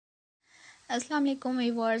Assalamu alaikum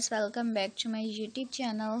viewers, welcome back to my YouTube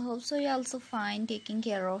channel. Hope so you also fine, taking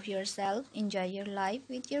care of yourself, enjoy your life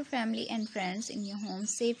with your family and friends in your home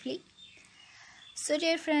safely. So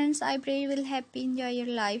dear friends, I pray you will happy, enjoy your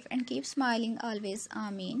life and keep smiling always.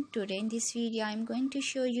 Amen. Today in this video I am going to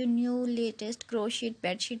show you new latest crochet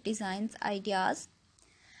bedsheet designs ideas.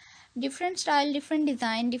 Different style, different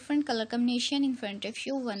design, different color combination in front of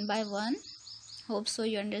you one by one. Hope so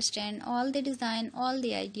you understand all the design, all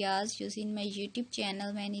the ideas using my YouTube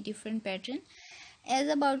channel, many different pattern. As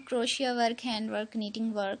about crochet work, handwork,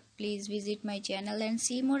 knitting work, please visit my channel and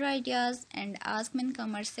see more ideas and ask me in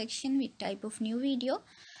comment section which type of new video.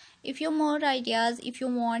 If you more ideas, if you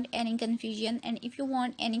want any confusion and if you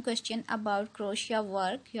want any question about crochet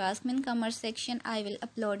work, you ask me in comment section. I will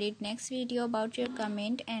upload it next video about your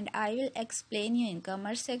comment and I will explain you in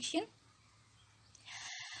comment section.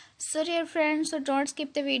 So dear friends, so don't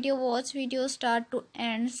skip the video, watch video start to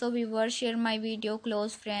end. So viewers, share my video,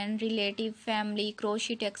 close friend, relative, family,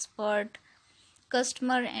 crochet expert,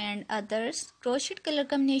 customer and others. Crochet color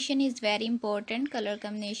combination is very important. Color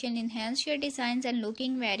combination enhance your designs and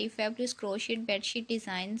looking very fabulous. Crochet bedsheet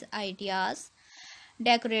designs ideas,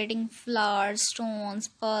 decorating flowers, stones,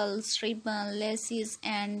 pearls, ribbon, laces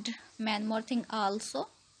and many more thing also.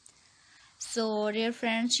 So dear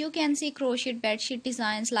friends, you can see crochet bedsheet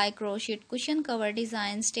designs like crochet cushion cover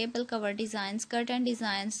designs, table cover designs, curtain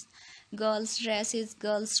designs, girls dresses,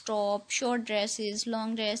 girls top, short dresses,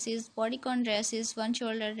 long dresses, bodycon dresses, one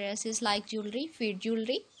shoulder dresses like jewelry, feet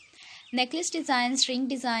jewelry, necklace designs, ring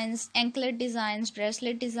designs, anklet designs,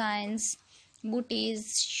 bracelet designs,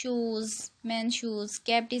 booties, shoes, men's shoes,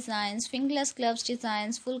 cap designs, fingerless gloves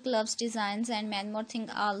designs, full gloves designs and many more thing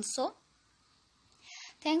also.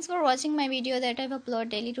 Thanks for watching my video that I've uploaded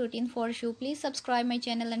daily routine for you. Please subscribe my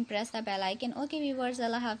channel and press the bell icon. Okay viewers,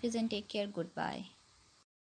 Allah Hafiz and take care. Goodbye.